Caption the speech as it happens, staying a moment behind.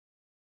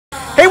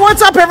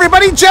What's up,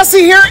 everybody? Jesse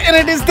here, and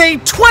it is day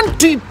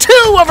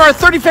 22 of our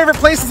 30 favorite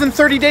places in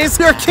 30 days.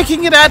 We are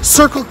kicking it at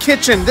Circle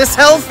Kitchen. This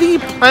healthy,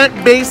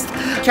 plant-based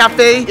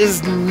cafe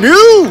is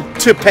new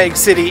to Peg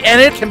City,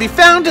 and it can be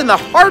found in the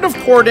heart of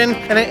Corydon,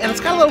 and it's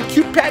got a little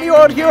cute patio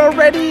out here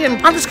already,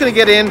 and I'm just gonna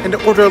get in and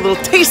order a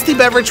little tasty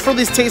beverage for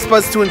these taste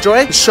buds to enjoy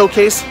and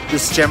showcase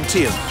this gem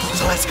to you.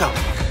 So let's go.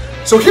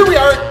 So here we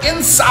are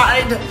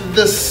inside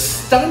the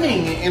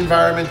stunning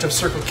environment of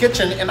Circle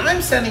Kitchen, and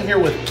I'm standing here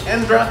with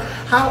Kendra.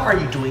 How are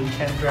you doing,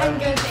 Kendra? I'm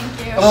good,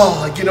 thank you.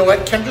 Oh, you know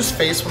what? Kendra's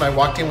face when I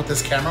walked in with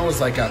this camera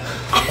was like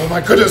oh my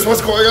goodness,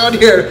 what's going on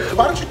here?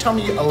 Why don't you tell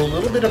me a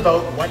little bit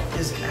about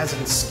what's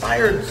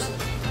inspired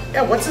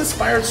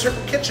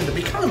Circle Kitchen to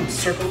become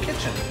Circle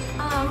Kitchen?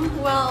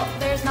 Well,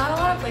 there's not a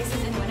lot of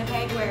places in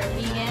Winnipeg where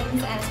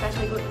vegans and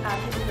especially people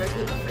who are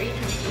gluten-free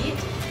can eat.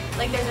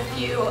 Like there's a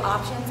few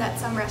options at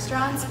some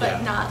restaurants,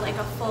 but not like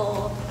a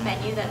full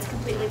menu that's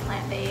completely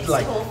plant-based,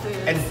 like, whole food.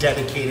 And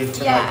dedicated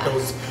to like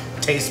those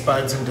taste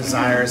buds and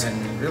desires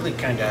and really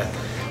kind of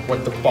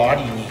what the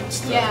body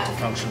needs to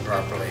function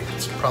properly.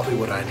 It's probably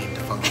what I need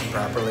to function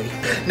properly.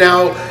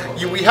 Now,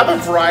 we have a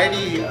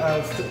variety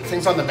of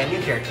things on the menu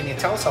here. Can you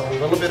tell us a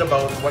little bit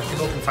about what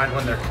people can find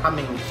when they're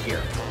coming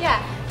here?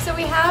 Yeah, so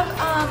we have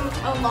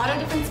a lot of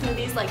different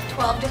smoothies, like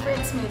 12 different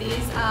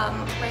smoothies,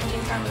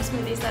 ranging from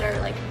smoothies that are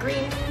like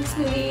green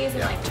smoothies and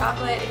like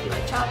chocolate, if you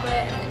like chocolate,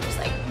 and then just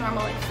like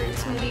normal like fruit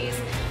smoothies.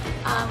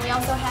 We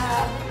also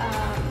have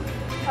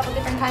a couple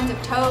different kinds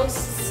of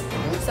toasts,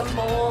 some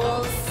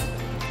bowls.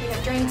 We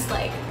have drinks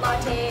like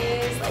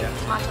lattes, like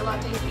matcha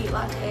lattes, beet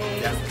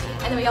lattes,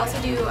 and then we also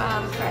do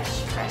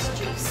fresh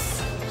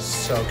juice.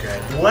 So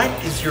good. What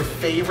is your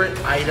favorite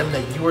item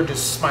that you are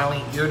just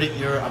smiling ear to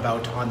ear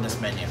about on this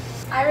menu?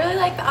 I really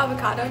like the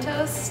avocado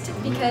toast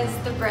because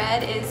the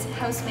bread is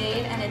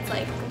house-made and it's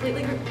like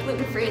completely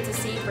gluten-free. It's a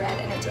seed bread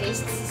and it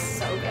tastes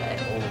so good.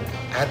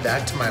 Oh, add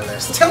that to my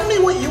list. Tell me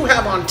what you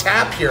have on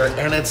tap here,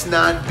 and it's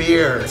not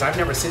beer. I've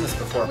never seen this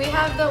before. We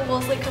have the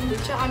Wolseley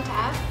Kombucha on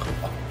tap.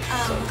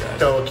 So good.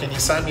 So can you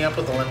sign me up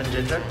with the lemon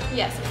ginger?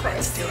 Yes, of course.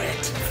 Let's do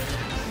it.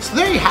 So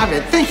there you have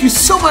it. Thank you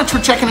so much for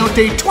checking out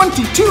day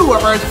 22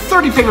 of our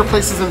 30 favorite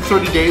places in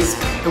 30 days.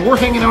 And we're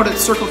hanging out at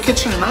Circle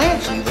Kitchen, and I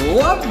actually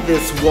love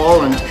this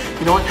wall. And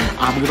you know what?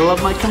 I'm gonna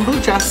love my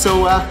kombucha.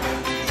 So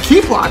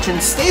keep watching,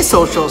 stay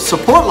social,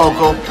 support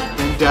local,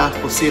 and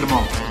we'll see you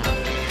tomorrow.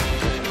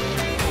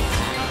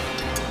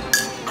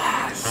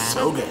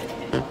 So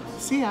good.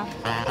 See ya.